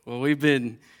Well, we've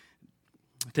been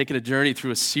taking a journey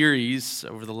through a series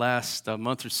over the last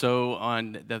month or so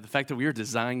on the fact that we are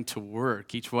designed to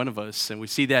work, each one of us, and we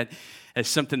see that as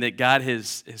something that God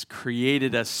has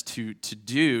created us to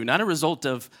do, not a result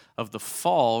of the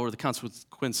fall or the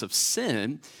consequence of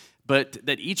sin, but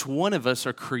that each one of us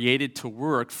are created to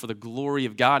work for the glory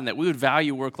of God, and that we would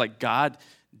value work like God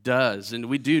does. And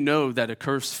we do know that a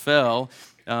curse fell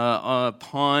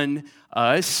upon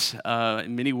us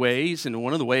in many ways, and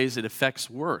one of the ways it affects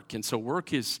work. And so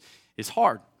work is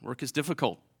hard. Work is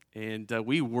difficult. And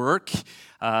we work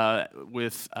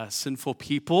with sinful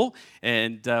people,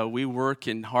 and we work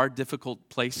in hard, difficult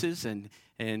places,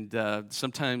 and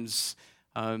sometimes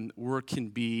work can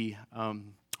be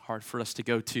hard for us to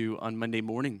go to on Monday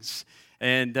mornings.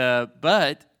 And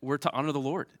but we're to honor the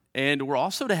Lord. And we're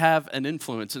also to have an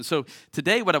influence. And so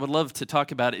today what I would love to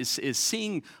talk about is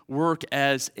seeing work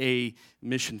as a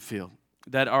mission field,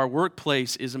 that our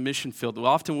workplace is a mission field.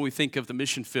 Often when we think of the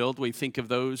mission field, we think of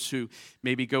those who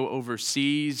maybe go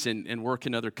overseas and work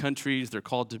in other countries. They're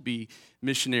called to be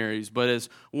missionaries. But as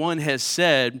one has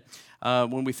said,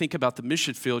 when we think about the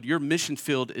mission field, your mission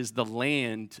field is the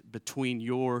land between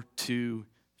your 2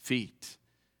 feet.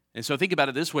 And so think about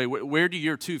it this way. Where do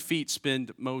your 2 feet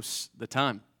spend most of the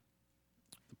time?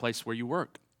 Place where you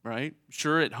work, right?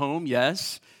 Sure, at home,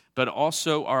 yes, but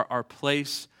also our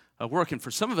place of work. And for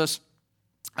some of us,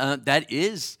 that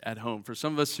is at home. For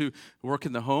some of us who work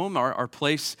in the home, our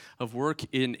place of work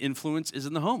in influence is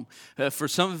in the home. For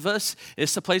some of us,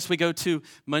 it's the place we go to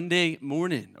Monday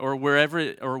morning or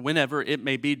wherever or whenever it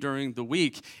may be during the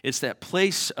week. It's that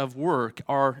place of work,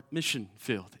 our mission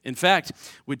field. In fact,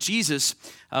 with Jesus,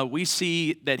 we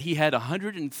see that he had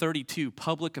 132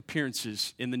 public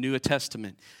appearances in the New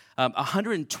Testament.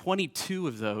 122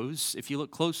 of those, if you look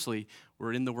closely,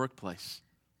 were in the workplace.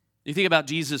 You think about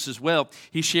Jesus as well,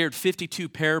 he shared 52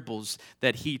 parables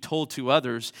that he told to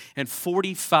others, and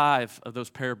 45 of those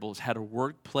parables had a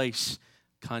workplace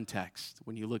context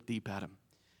when you look deep at them.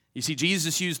 You see,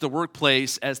 Jesus used the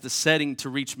workplace as the setting to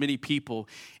reach many people,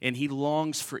 and he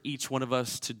longs for each one of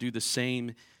us to do the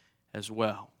same as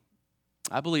well.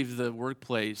 I believe the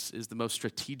workplace is the most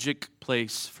strategic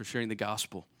place for sharing the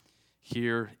gospel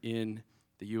here in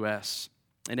the U.S.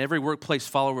 And every workplace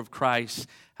follower of Christ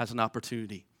has an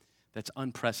opportunity that's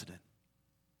unprecedented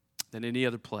than any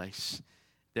other place,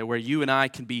 that where you and I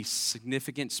can be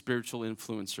significant spiritual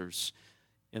influencers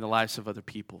in the lives of other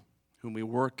people whom we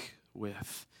work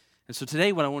with. And so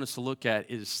today what I want us to look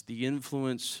at is the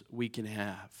influence we can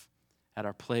have at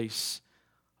our place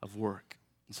of work.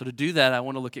 And so to do that, I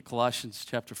want to look at Colossians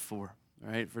chapter 4,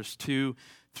 all right, verse 2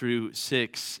 through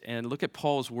 6, and look at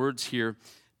Paul's words here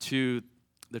to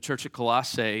the church at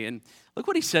Colossae. And look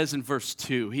what he says in verse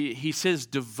 2. He says,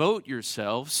 devote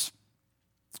yourselves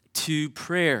to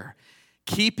prayer,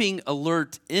 keeping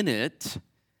alert in it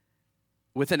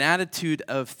with an attitude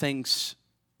of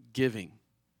thanksgiving.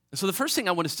 And so the first thing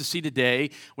I want us to see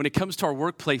today when it comes to our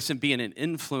workplace and being an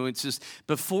influence is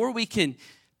before we can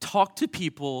talk to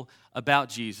people about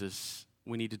Jesus,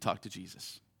 we need to talk to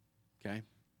Jesus, okay?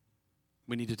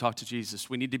 We need to talk to Jesus.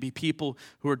 We need to be people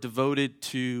who are devoted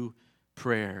to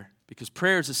prayer, because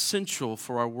prayer is essential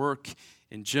for our work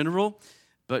in general,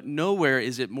 but nowhere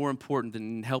is it more important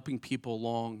than helping people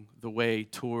along the way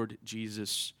toward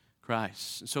Jesus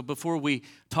Christ. And so before we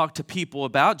talk to people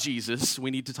about Jesus,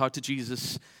 we need to talk to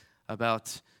Jesus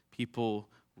about people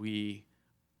we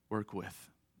work with.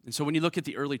 And so when you look at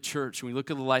the early church, when you look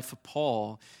at the life of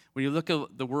Paul, when you look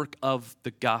at the work of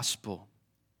the gospel,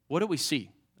 what do we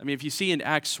see? I mean, if you see in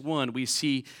Acts 1, we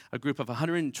see a group of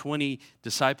 120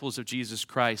 disciples of Jesus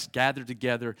Christ gathered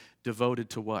together,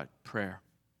 devoted to what? Prayer.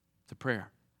 To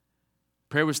prayer.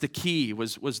 Prayer was the key,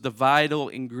 was the vital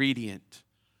ingredient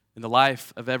in the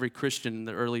life of every Christian in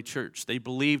the early church. They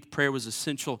believed prayer was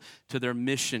essential to their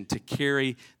mission to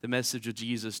carry the message of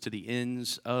Jesus to the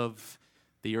ends of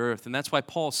the earth. And that's why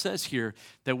Paul says here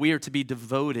that we are to be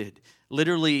devoted,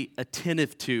 literally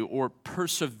attentive to or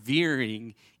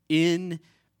persevering in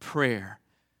prayer.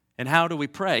 And how do we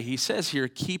pray? He says here,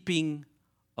 keeping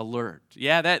alert.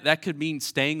 Yeah, that could mean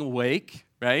staying awake,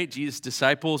 right? Jesus'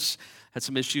 disciples had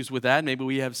some issues with that. Maybe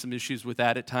we have some issues with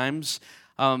that at times.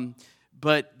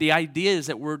 But the idea is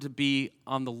that we're to be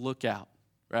on the lookout,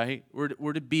 right?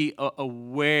 We're to be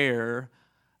aware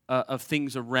of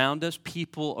things around us,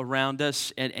 people around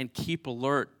us, and keep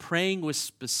alert, praying with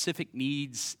specific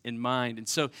needs in mind. And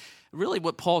so really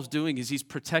what Paul's doing is he's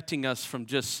protecting us from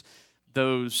just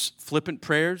those flippant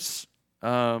prayers,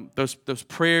 those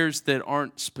prayers that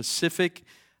aren't specific,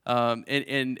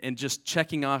 and just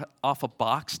checking off a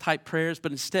box type prayers,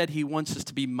 but instead he wants us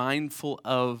to be mindful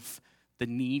of the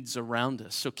needs around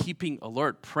us. So keeping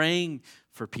alert, praying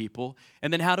for people.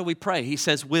 And then how do we pray? He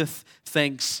says, with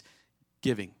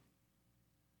thanksgiving.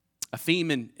 A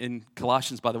theme in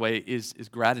Colossians, by the way, is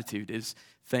gratitude, is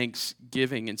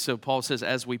thanksgiving. And so Paul says,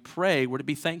 as we pray, we're to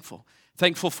be thankful.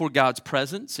 Thankful for God's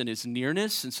presence and his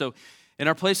nearness. And so in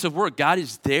our place of work, God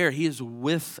is there. He is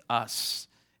with us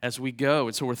as we go.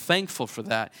 And so we're thankful for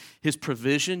that. His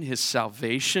provision, his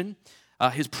salvation,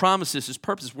 his promises, his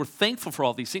purposes. We're thankful for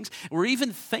all these things. We're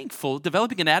even thankful,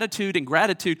 developing an attitude and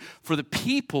gratitude for the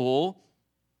people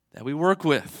that we work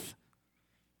with.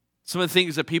 Some of the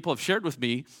things that people have shared with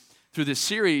me through this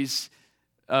series,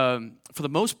 for the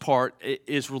most part,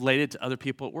 is related to other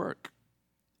people at work.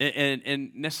 And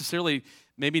necessarily,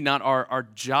 maybe not our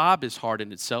job is hard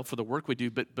in itself for the work we do,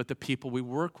 but the people we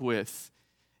work with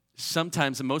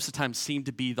sometimes and most of the time seem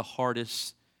to be the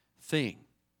hardest thing.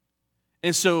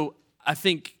 And so I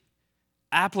think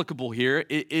applicable here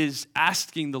is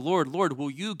asking the Lord,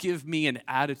 will you give me an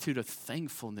attitude of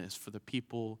thankfulness for the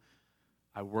people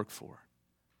I work for?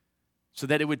 So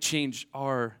that it would change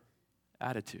our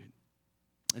attitude.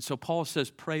 And so Paul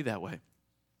says, pray that way.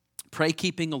 Pray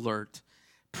keeping alert.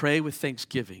 Pray with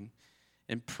thanksgiving.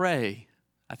 And pray,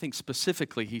 I think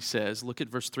specifically he says, look at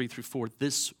verse 3 through 4,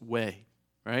 this way,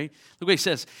 right? Look what he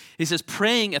says. He says,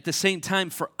 praying at the same time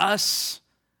for us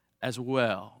as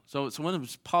well. So I want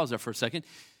to pause there for a second.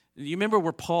 You remember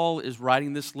where Paul is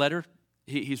writing this letter?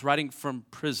 He's writing from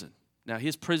prison. Now,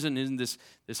 his prison isn't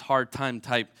this hard time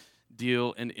type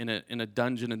deal in a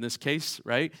dungeon in this case,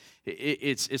 right?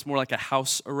 It's more like a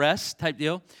house arrest type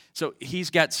deal. So he's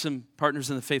got some partners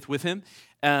in the faith with him,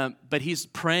 but he's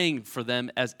praying for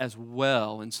them as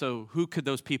well. And so who could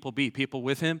those people be? People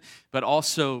with him, but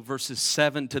also verses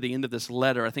 7 to the end of this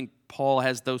letter, I think Paul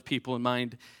has those people in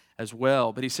mind as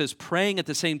well. But he says, praying at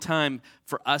the same time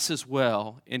for us as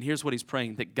well. And here's what he's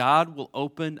praying, that God will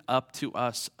open up to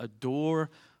us a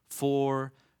door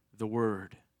for the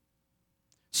word,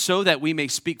 so that we may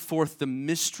speak forth the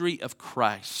mystery of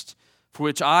Christ, for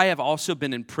which I have also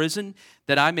been in prison,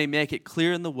 that I may make it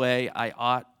clear in the way I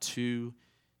ought to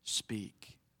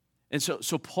speak. And so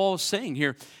Paul is saying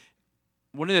here,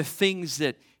 one of the things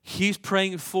that he's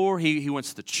praying for, he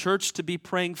wants the church to be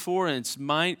praying for, and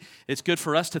it's good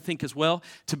for us to think as well,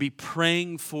 to be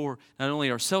praying for not only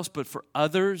ourselves, but for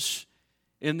others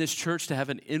in this church to have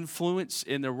an influence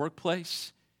in their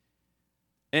workplace.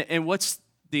 And what's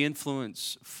the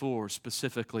influence for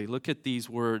specifically? Look at these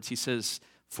words. He says,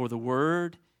 for the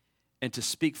word and to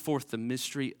speak forth the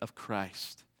mystery of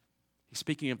Christ. He's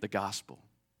speaking of the gospel,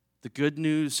 the good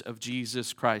news of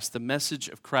Jesus Christ, the message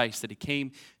of Christ, that he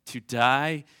came to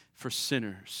die for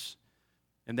sinners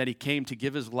and that he came to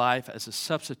give his life as a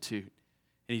substitute.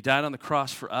 And he died on the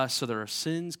cross for us so that our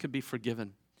sins could be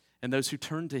forgiven. And those who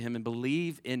turn to him and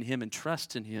believe in him and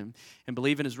trust in him and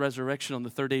believe in his resurrection on the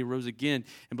third day he rose again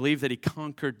and believe that he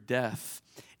conquered death.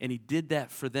 And he did that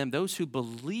for them. Those who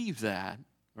believe that,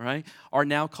 right, are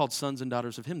now called sons and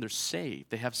daughters of him. They're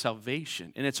saved. They have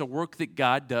salvation. And it's a work that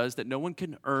God does that no one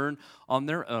can earn on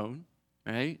their own,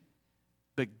 right?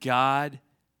 But God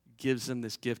gives them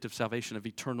this gift of salvation, of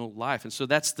eternal life. And so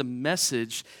that's the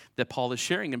message that Paul is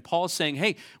sharing. And Paul is saying,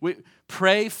 hey,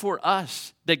 pray for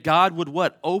us that God would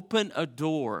what? Open a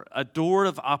door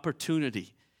of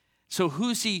opportunity. So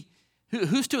who's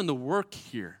doing the work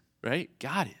here, right?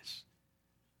 God is.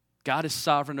 God is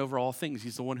sovereign over all things.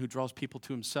 He's the one who draws people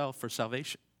to himself for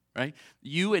salvation, right?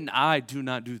 You and I do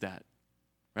not do that,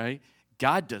 right?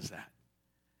 God does that.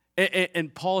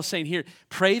 And Paul is saying here,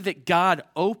 pray that God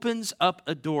opens up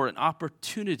a door, an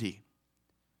opportunity,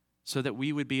 so that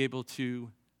we would be able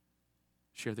to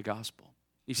share the gospel.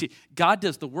 You see, God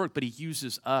does the work, but he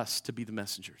uses us to be the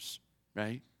messengers,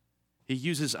 right? He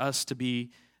uses us to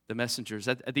be the messengers.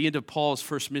 At the end of Paul's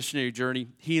first missionary journey,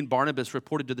 he and Barnabas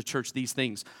reported to the church these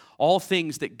things, all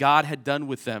things that God had done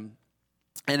with them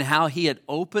and how he had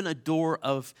opened a door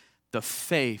of the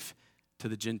faith to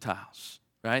the Gentiles.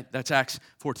 Right? That's Acts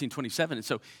 14:27. And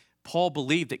so Paul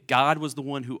believed that God was the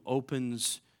one who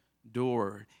opens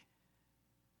door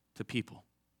to people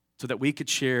so that we could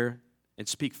share and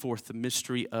speak forth the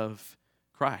mystery of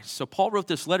Christ. So Paul wrote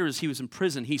this letter as he was in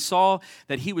prison. He saw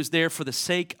that he was there for the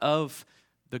sake of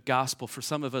the gospel. For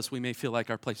some of us, we may feel like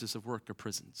our places of work are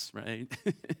prisons, right?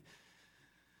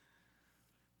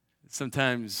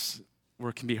 Sometimes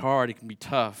work can be hard, it can be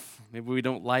tough. Maybe we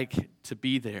don't like to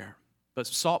be there. But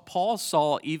Paul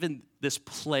saw even this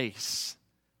place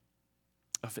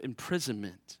of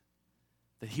imprisonment,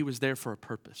 that he was there for a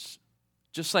purpose.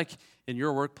 Just like in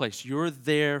your workplace, you're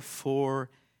there for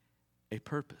a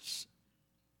purpose.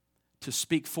 To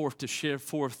speak forth, to share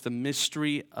forth the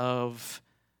mystery of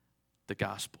the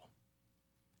gospel.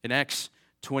 In Acts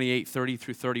 28:30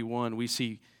 through 31, we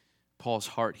see Paul's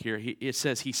heart here. It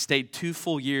says he stayed 2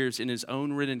 full years in his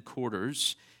own written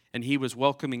quarters, and he was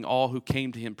welcoming all who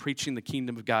came to him, preaching the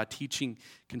kingdom of God, teaching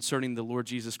concerning the Lord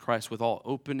Jesus Christ with all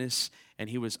openness, and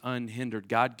he was unhindered.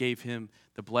 God gave him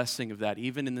the blessing of that,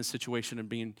 even in this situation of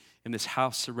being in this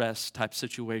house arrest type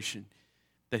situation,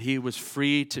 that he was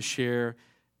free to share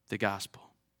the gospel.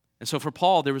 And so for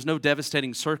Paul, there was no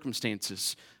devastating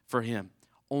circumstances for him,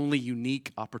 only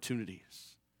unique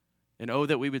opportunities. And oh,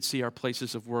 that we would see our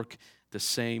places of work the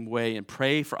same way and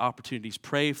pray for opportunities,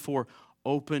 pray for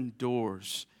open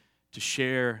doors to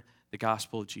share the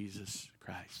gospel of Jesus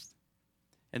Christ.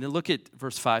 And then look at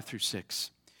verse 5 through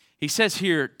 6. He says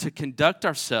here to conduct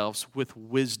ourselves with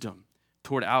wisdom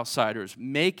toward outsiders,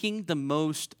 making the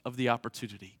most of the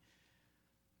opportunity.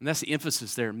 And that's the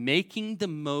emphasis there, making the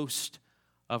most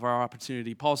of our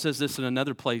opportunity. Paul says this in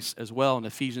another place as well in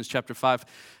Ephesians chapter 5,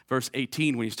 verse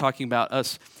 18, when he's talking about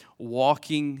us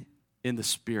walking in the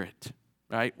Spirit,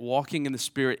 right? Walking in the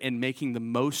Spirit and making the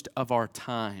most of our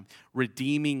time,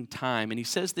 redeeming time. And he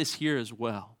says this here as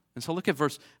well. And so look at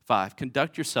verse 5.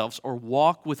 Conduct yourselves or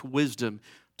walk with wisdom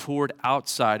toward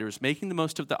outsiders, making the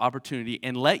most of the opportunity,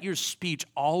 and let your speech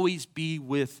always be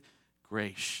with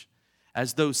grace,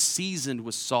 as though seasoned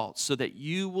with salt, so that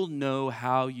you will know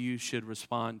how you should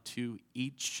respond to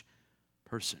each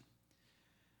person.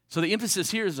 So the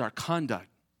emphasis here is our conduct,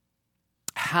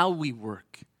 how we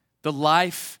work, the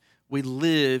life we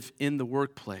live in the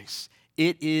workplace.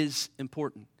 It is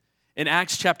important. In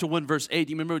Acts chapter 1, verse 8,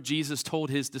 you remember what Jesus told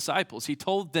his disciples? He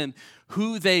told them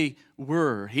who they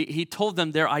were. He told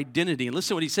them their identity. And listen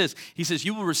to what he says. He says,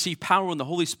 you will receive power when the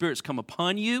Holy Spirit's come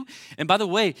upon you. And by the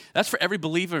way, that's for every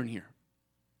believer in here.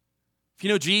 If you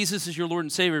know Jesus is your Lord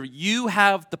and Savior, you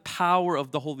have the power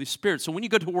of the Holy Spirit. So when you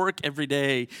go to work every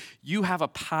day, you have a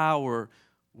power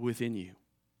within you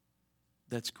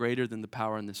that's greater than the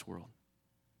power in this world.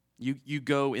 You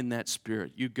go in that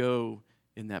spirit. You go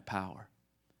in that power.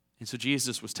 And so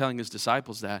Jesus was telling his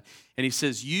disciples that. And he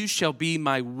says, you shall be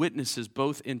my witnesses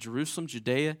both in Jerusalem,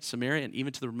 Judea, Samaria, and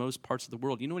even to the remotest parts of the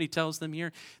world. You know what he tells them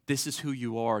here? This is who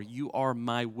you are. You are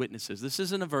my witnesses. This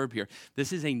isn't a verb here.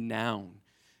 This is a noun.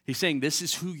 He's saying this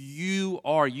is who you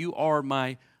are. You are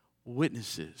my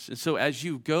witnesses. And so as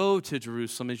you go to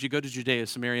Jerusalem, as you go to Judea,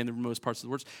 Samaria, and the remotest parts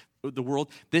of the world,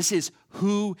 this is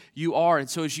who you are. And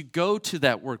so as you go to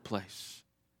that workplace,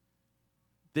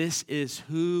 this is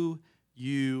who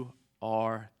you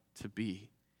are to be.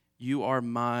 You are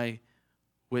my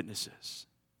witnesses.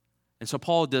 And so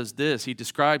Paul does this. He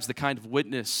describes the kind of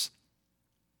witness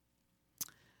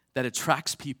that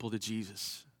attracts people to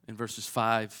Jesus in verses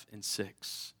 5 and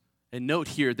 6. And note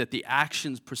here that the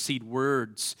actions precede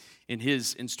words in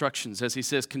his instructions. As he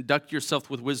says, conduct yourself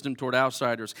with wisdom toward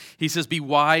outsiders. He says, be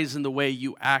wise in the way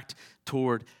you act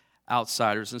toward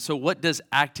outsiders. And so what does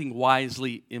acting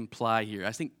wisely imply here?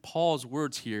 I think Paul's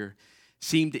words here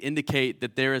seem to indicate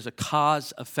that there is a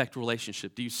cause-effect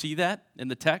relationship. Do you see that in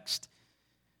the text?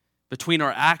 Between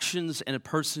our actions and a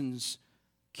person's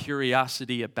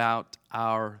curiosity about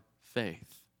our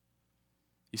faith.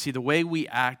 You see, the way we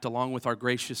act along with our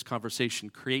gracious conversation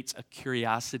creates a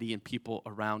curiosity in people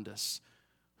around us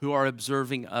who are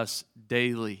observing us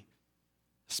daily,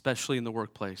 especially in the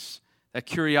workplace. That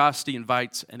curiosity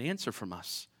invites an answer from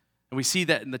us. And we see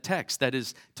that in the text. That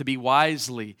is to be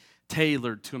wisely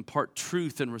tailored to impart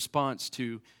truth in response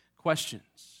to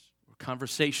questions or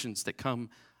conversations that come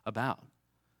about.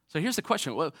 So here's the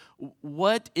question.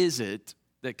 What is it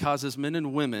that causes men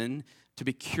and women to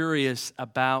be curious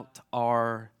about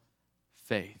our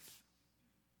faith?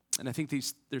 And I think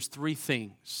there's 3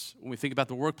 things when we think about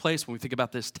the workplace, when we think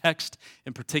about this text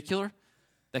in particular,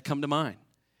 that come to mind.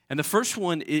 And the first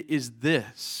one is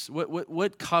this.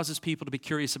 What causes people to be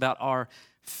curious about our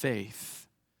faith?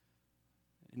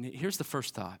 And here's the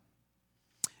first thought.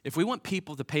 If we want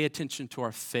people to pay attention to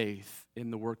our faith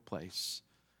in the workplace,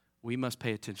 we must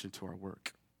pay attention to our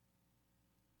work.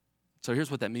 So here's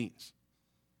what that means.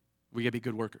 We got to be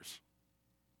good workers.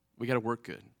 We got to work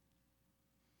good.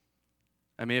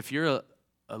 I mean, if you're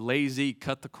a lazy,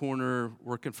 cut the corner,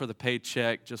 working for the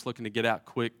paycheck, just looking to get out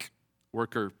quick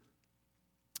worker,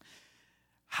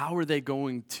 how are they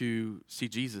going to see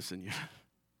Jesus in you?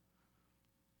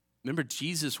 Remember,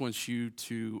 Jesus wants you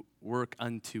to work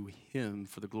unto him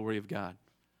for the glory of God,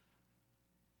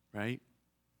 right?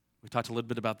 We talked a little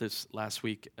bit about this last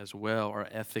week as well. Our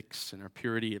ethics and our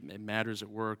purity, it matters at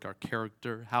work. Our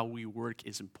character, how we work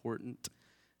is important.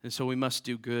 And so we must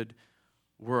do good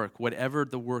work. Whatever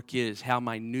the work is, how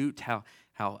minute, how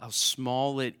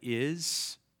small it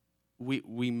is,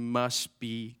 we must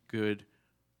be good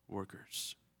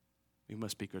workers. We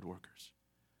must be good workers.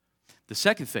 The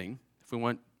second thing, if we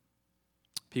want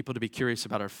people to be curious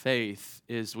about our faith,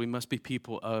 is we must be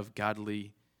people of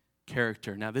godly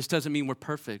character. Now, this doesn't mean we're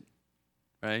perfect,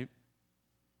 right?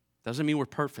 Doesn't mean we're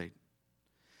perfect.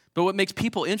 But what makes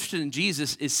people interested in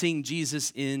Jesus is seeing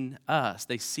Jesus in us.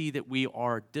 They see that we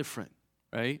are different,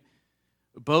 right?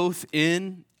 Both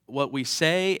in what we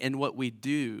say and what we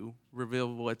do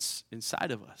reveal what's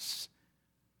inside of us.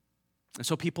 And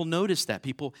so people notice that.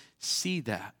 People see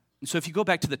that. And so if you go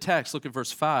back to the text, look at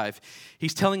verse 5.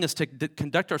 He's telling us to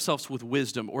conduct ourselves with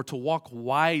wisdom or to walk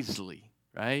wisely,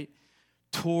 right?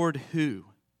 Toward who?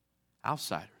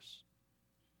 Outsiders.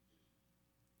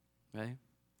 Okay?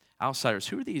 Outsiders.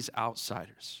 Who are these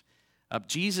outsiders?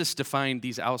 Jesus defined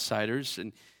these outsiders,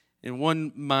 and in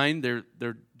one mind,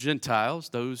 they're Gentiles,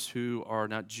 those who are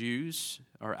not Jews,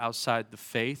 are outside the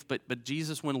faith. But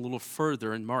Jesus went a little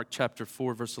further in Mark chapter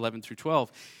 4, verse 11 through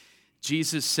 12.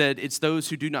 Jesus said, it's those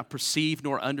who do not perceive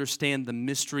nor understand the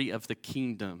mystery of the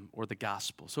kingdom or the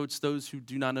gospel. So it's those who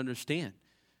do not understand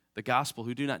the gospel,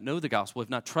 who do not know the gospel, have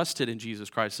not trusted in Jesus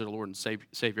Christ as their Lord and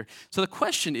Savior. So the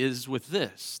question is with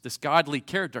this godly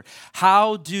character,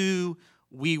 how do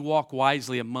we walk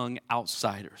wisely among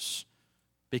outsiders?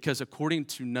 Because according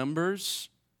to Numbers,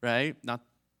 right, not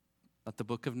the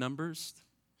book of Numbers,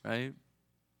 right,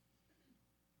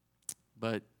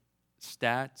 but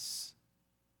stats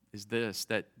is this,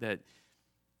 that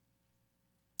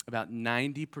about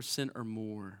 90% or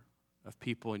more of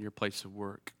people in your place of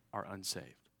work are unsaved,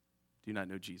 do not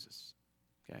know Jesus,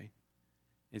 okay?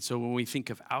 And so when we think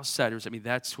of outsiders, I mean,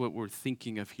 that's what we're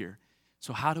thinking of here.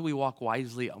 So how do we walk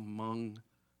wisely among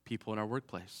people in our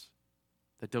workplace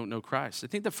that don't know Christ? I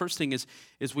think the first thing is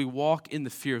we walk in the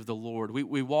fear of the Lord.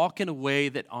 We walk in a way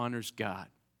that honors God.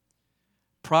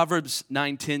 Proverbs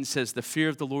 9:10 says, the fear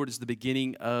of the Lord is the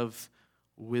beginning of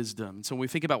wisdom. And so when we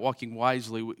think about walking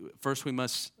wisely, first we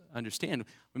must understand,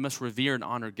 we must revere and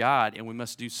honor God, and we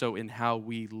must do so in how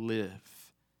we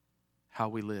live. How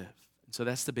we live. And so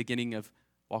that's the beginning of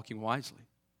walking wisely,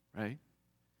 right?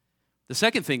 The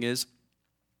second thing is,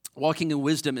 walking in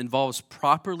wisdom involves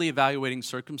properly evaluating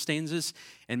circumstances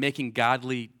and making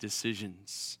godly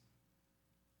decisions.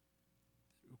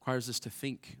 It requires us to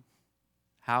think,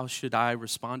 how should I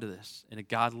respond to this in a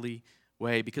godly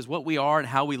way? Because what we are and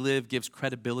how we live gives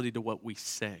credibility to what we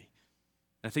say.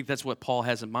 And I think that's what Paul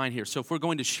has in mind here. So if we're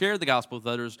going to share the gospel with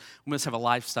others, we must have a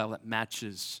lifestyle that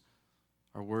matches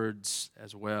our words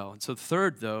as well. And so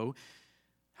third, though,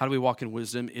 how do we walk in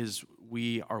wisdom is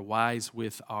we are wise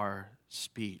with our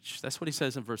speech. That's what he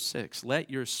says in verse 6. Let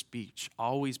your speech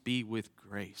always be with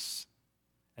grace,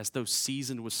 as though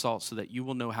seasoned with salt, so that you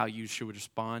will know how you should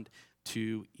respond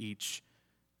to each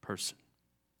person.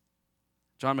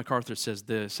 John MacArthur says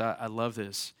this. I love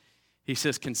this. He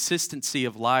says, consistency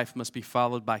of life must be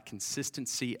followed by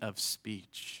consistency of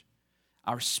speech.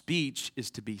 Our speech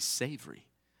is to be savory,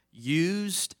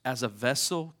 used as a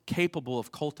vessel capable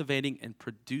of cultivating and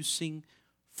producing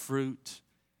fruit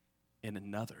in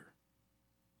another.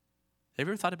 Have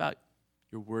you ever thought about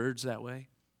your words that way?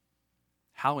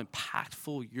 How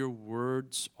impactful your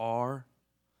words are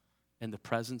in the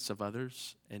presence of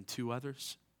others and to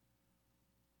others?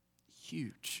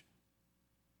 Huge.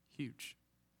 Huge.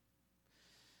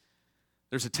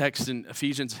 There's a text in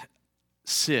Ephesians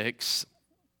 6,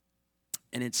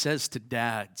 and it says to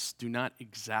dads, do not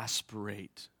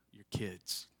exasperate your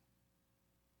kids.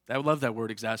 I love that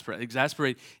word, exasperate.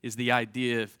 Exasperate is the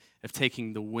idea of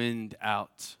taking the wind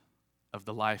out of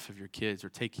the life of your kids, or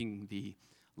taking the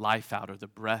life out or the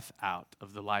breath out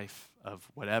of the life of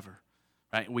whatever,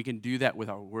 right? And we can do that with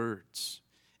our words.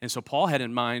 And so Paul had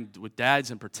in mind with dads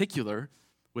in particular,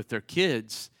 with their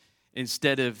kids,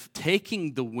 instead of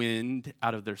taking the wind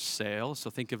out of their sail, so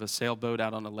think of a sailboat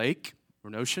out on a lake or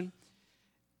an ocean,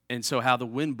 and so how the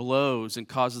wind blows and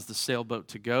causes the sailboat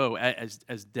to go,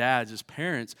 as dads, as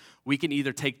parents, we can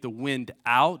either take the wind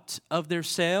out of their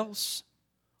sails,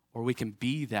 or we can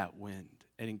be that wind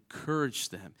and encourage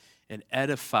them and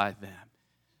edify them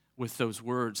with those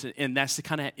words. And that's the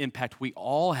kind of impact we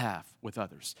all have with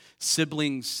others,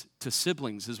 siblings to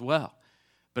siblings as well,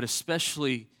 but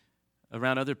especially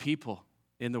around other people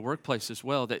in the workplace as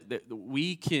well, that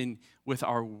we can, with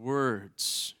our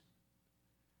words,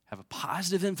 have a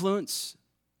positive influence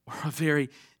or a very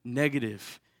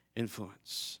negative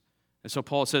influence. And so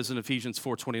Paul says in Ephesians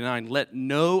 4:29, let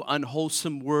no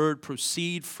unwholesome word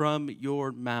proceed from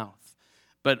your mouth,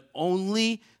 but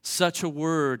only such a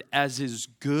word as is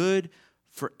good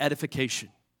for edification.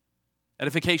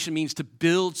 Edification means to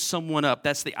build someone up.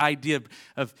 That's the idea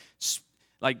of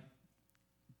like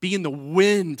being the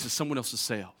wind to someone else's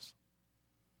sails.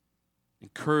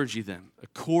 encouraging them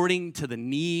according to the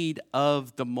need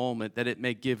of the moment, that it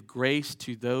may give grace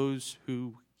to those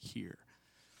who hear.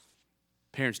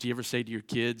 Parents, do you ever say to your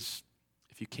kids,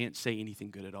 if you can't say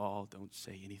anything good at all, don't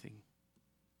say anything?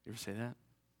 You ever say that?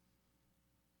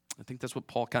 I think that's what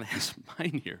Paul kind of has in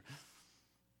mind here.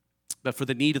 But for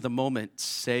the need of the moment,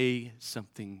 say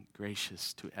something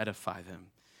gracious to edify them.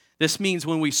 This means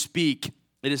when we speak,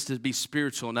 it is to be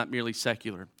spiritual, not merely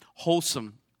secular.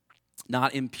 Wholesome,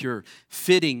 not impure.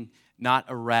 Fitting, not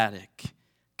erratic.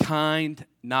 Kind,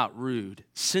 not rude.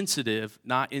 Sensitive,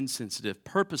 not insensitive.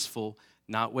 Purposeful,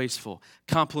 not wasteful.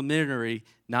 Complimentary,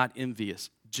 not envious.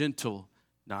 Gentle,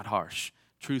 not harsh.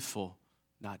 Truthful,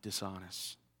 not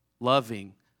dishonest.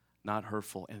 Loving, not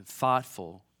hurtful. And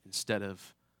thoughtful instead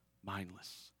of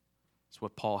mindless. That's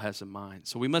what Paul has in mind.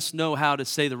 So we must know how to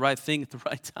say the right thing at the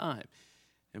right time.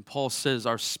 And Paul says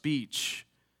our speech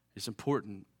is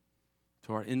important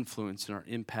to our influence and our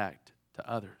impact to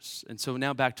others. And so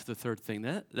now back to the third thing.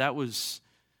 That was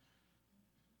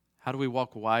how do we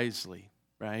walk wisely,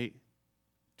 right?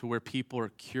 To where people are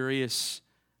curious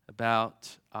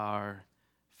about our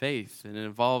faith. And it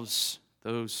involves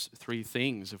those three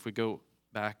things. If we go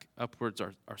back upwards,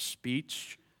 our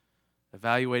speech,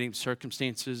 evaluating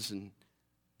circumstances, and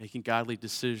making godly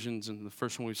decisions. And the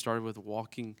first one we started with,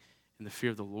 walking in the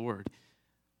fear of the Lord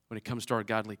when it comes to our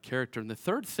godly character. And the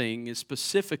third thing is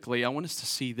specifically, I want us to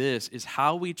see this, is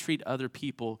how we treat other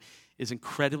people is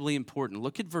incredibly important.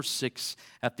 Look at verse 6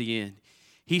 at the end.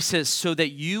 He says, so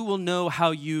that you will know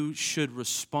how you should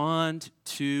respond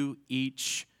to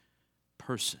each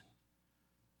person.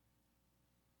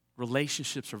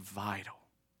 Relationships are vital,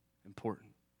 important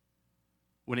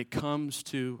when it comes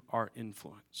to our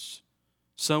influence.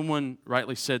 Someone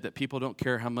rightly said that people don't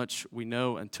care how much we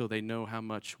know until they know how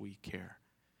much we care.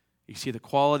 You see, the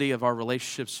quality of our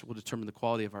relationships will determine the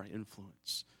quality of our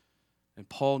influence. And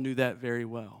Paul knew that very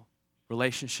well.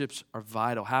 Relationships are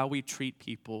vital. How we treat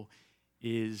people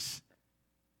is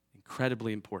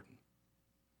incredibly important.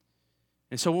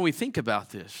 And so when we think about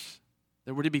this,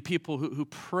 there were to be people who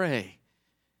pray,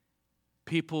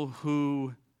 people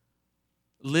who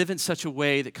live in such a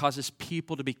way that causes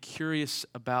people to be curious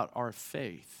about our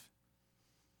faith.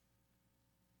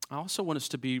 I also want us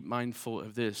to be mindful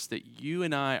of this, that you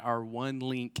and I are one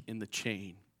link in the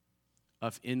chain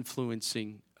of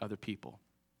influencing other people.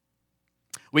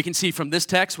 We can see from this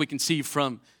text, we can see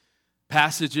from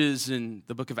passages in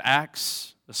the book of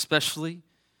Acts especially,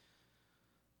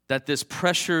 that this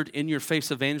pressured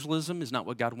in-your-face evangelism is not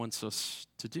what God wants us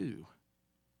to do.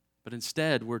 But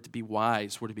instead, we're to be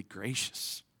wise, we're to be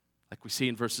gracious. Like we see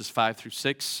in verses 5 through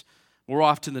 6. More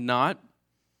often than not,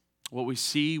 what we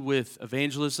see with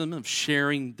evangelism, of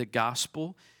sharing the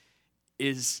gospel,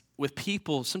 is with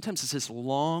people, sometimes it's this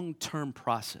long-term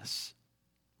process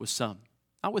with some.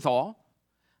 Not with all,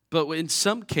 but in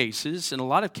some cases, in a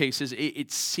lot of cases,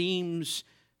 it seems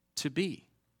to be.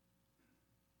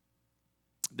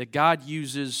 That God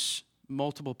uses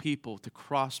multiple people to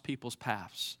cross people's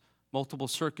paths. Multiple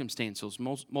circumstances,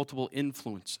 multiple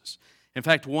influences. In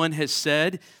fact, one has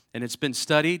said, and it's been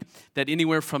studied, that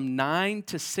anywhere from 9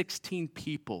 to 16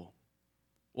 people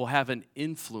will have an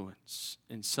influence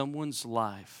in someone's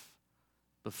life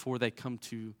before they come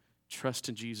to trust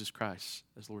in Jesus Christ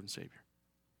as Lord and Savior.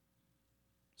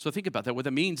 So think about that. What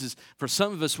that means is, for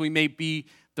some of us, we may be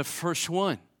the first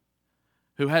one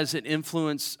who has an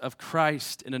influence of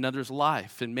Christ in another's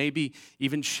life, and maybe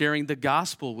even sharing the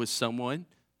gospel with someone.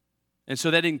 And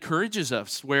so that encourages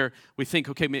us, where we think,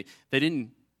 okay, they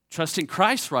didn't trust in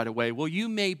Christ right away. Well, you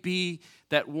may be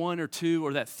that one or two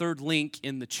or that third link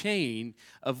in the chain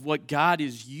of what God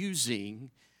is using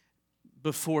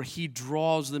before he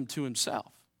draws them to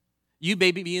himself. You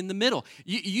may be in the middle.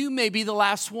 You may be the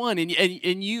last one,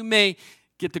 and you may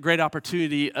get the great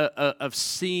opportunity of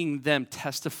seeing them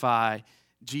testify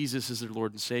Jesus is their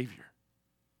Lord and Savior.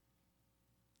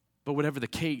 But whatever the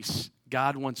case,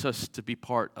 God wants us to be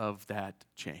part of that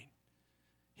chain.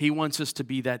 He wants us to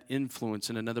be that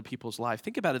influence in another people's life.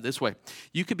 Think about it this way.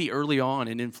 You could be early on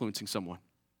in influencing someone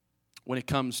when it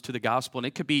comes to the gospel, and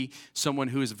it could be someone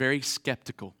who is very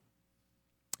skeptical.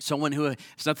 Someone who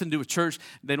has nothing to do with church.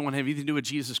 They don't want to have anything to do with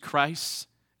Jesus Christ.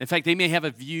 In fact, they may have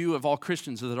a view of all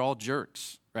Christians that they're all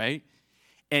jerks, right?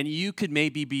 And you could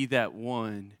maybe be that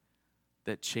one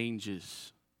that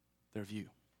changes their view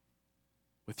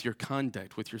with your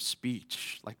conduct, with your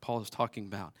speech, like Paul is talking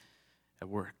about at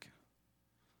work.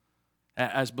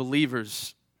 As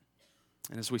believers,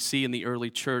 and as we see in the early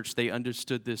church, they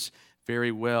understood this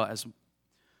very well. As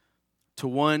to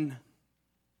one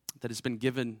that has been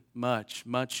given much,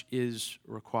 much is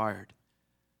required.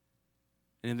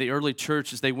 And in the early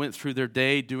church, as they went through their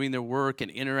day doing their work and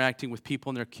interacting with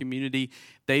people in their community,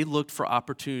 they looked for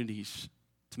opportunities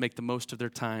to make the most of their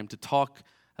time, to talk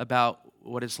about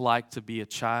what it's like to be a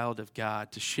child of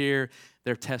God, to share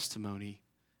their testimony.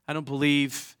 I don't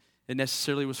believe it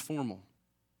necessarily was formal.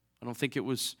 I don't think it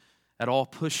was at all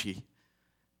pushy.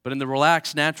 But in the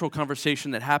relaxed, natural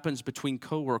conversation that happens between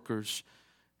coworkers,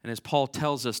 and as Paul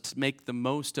tells us, to make the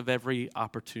most of every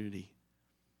opportunity.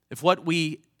 If what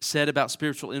we said about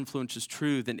spiritual influence is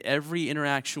true, then every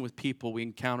interaction with people we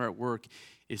encounter at work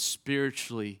is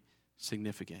spiritually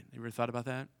significant. You ever thought about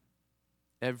that?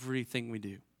 Everything we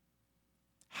do,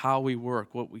 how we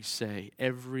work, what we say,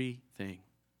 everything.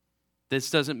 This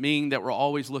doesn't mean that we're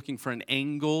always looking for an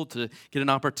angle to get an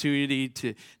opportunity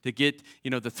to get,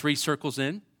 the 3 circles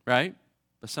in, right?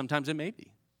 But sometimes it may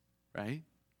be, right?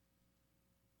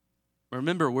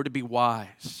 Remember, we're to be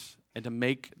wise and to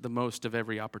make the most of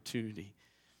every opportunity.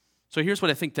 So here's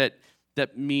what I think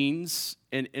that means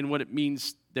and what it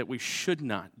means that we should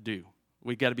not do.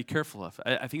 We've got to be careful of.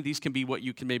 I think these can be what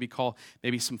you can maybe call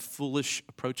maybe some foolish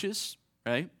approaches,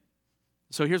 right?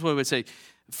 So here's what I would say.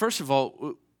 First of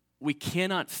all, we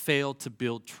cannot fail to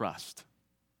build trust,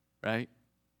 right?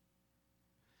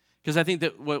 Because I think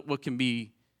that what can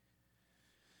be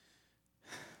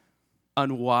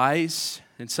unwise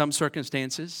in some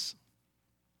circumstances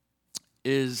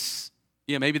is,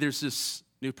 maybe there's this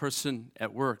new person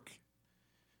at work.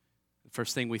 The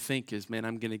first thing we think is, man,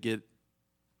 I'm going to get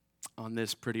on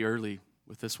this pretty early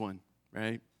with this one,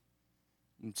 right?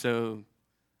 And so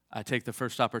I take the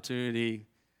first opportunity.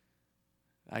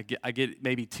 I get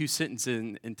maybe 2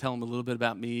 sentences and tell them a little bit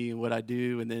about me and what I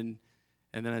do, and then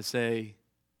I say,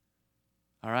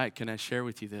 all right, can I share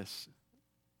with you this?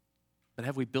 But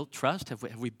have we built trust? Have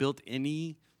we built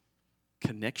any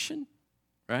connection,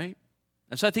 right?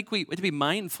 And so I think we have to be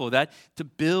mindful of that, to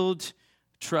build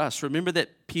trust. Remember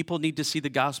that people need to see the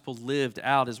gospel lived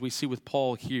out, as we see with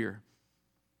Paul here.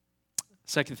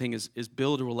 Second thing is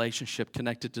build a relationship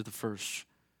connected to the first.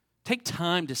 Take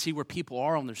time to see where people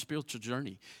are on their spiritual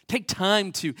journey. Take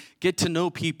time to get to know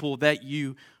people that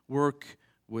you work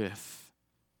with.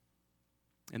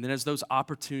 And then as those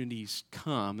opportunities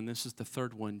come, and this is the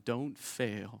third one, don't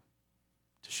fail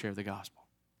to share the gospel.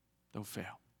 Don't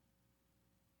fail.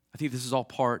 I think this is all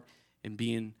part in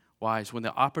being wise. When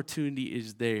the opportunity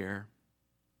is there,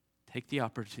 take the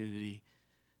opportunity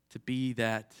to be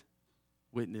that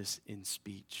witness in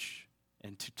speech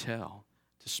and to tell,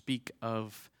 to speak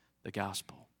of the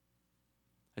gospel.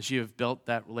 As you have built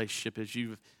that relationship, as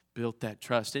you've built that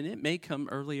trust, and it may come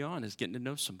early on as getting to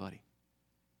know somebody,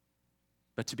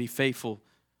 but to be faithful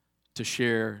to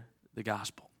share the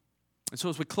gospel. And so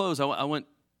as we close, I want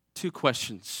 2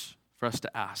 questions for us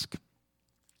to ask.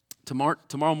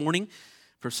 Tomorrow morning,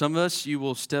 for some of us, you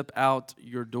will step out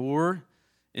your door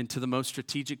into the most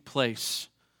strategic place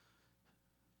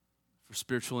for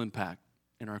spiritual impact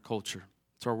in our culture.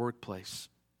 It's our workplace.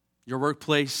 Your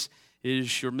workplace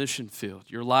is your mission field.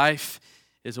 Your life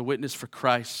is a witness for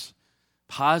Christ,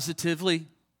 positively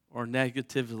or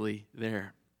negatively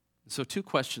there. So 2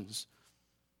 questions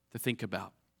to think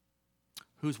about.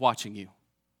 Who's watching you?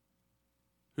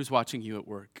 Who's watching you at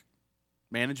work?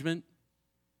 Management?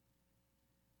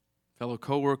 Fellow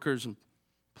coworkers,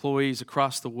 employees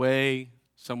across the way,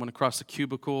 someone across the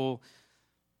cubicle.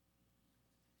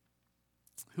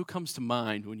 Who comes to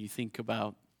mind when you think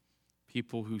about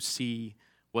people who see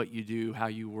what you do, how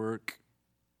you work,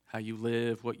 how you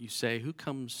live, what you say? Who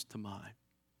comes to mind?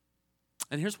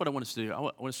 And here's what I want us to do. I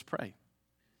want us to pray.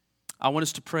 I want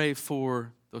us to pray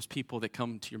for those people that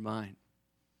come to your mind.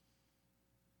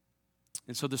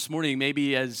 And so this morning,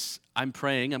 maybe as I'm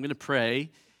praying, I'm going to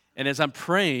pray. And as I'm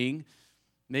praying,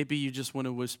 maybe you just want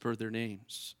to whisper their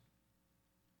names.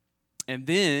 And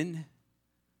then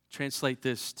translate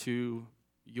this to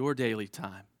your daily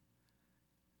time.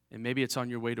 And maybe it's on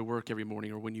your way to work every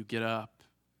morning or when you get up.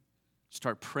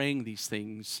 Start praying these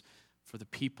things for the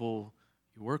people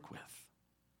you work with.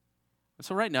 And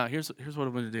so right now, here's what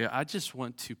I'm going to do. I just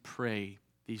want to pray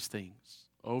these things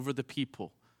over the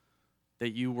people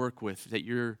that you work with, that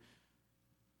you're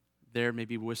there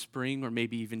maybe whispering or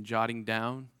maybe even jotting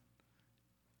down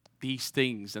these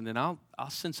things. And then I'll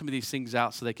send some of these things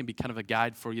out so they can be kind of a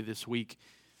guide for you this week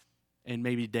and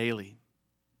maybe daily.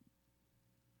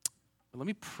 But let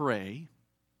me pray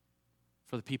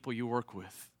for the people you work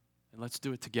with. And let's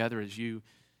do it together as you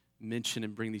mention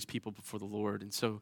and bring these people before the Lord. And so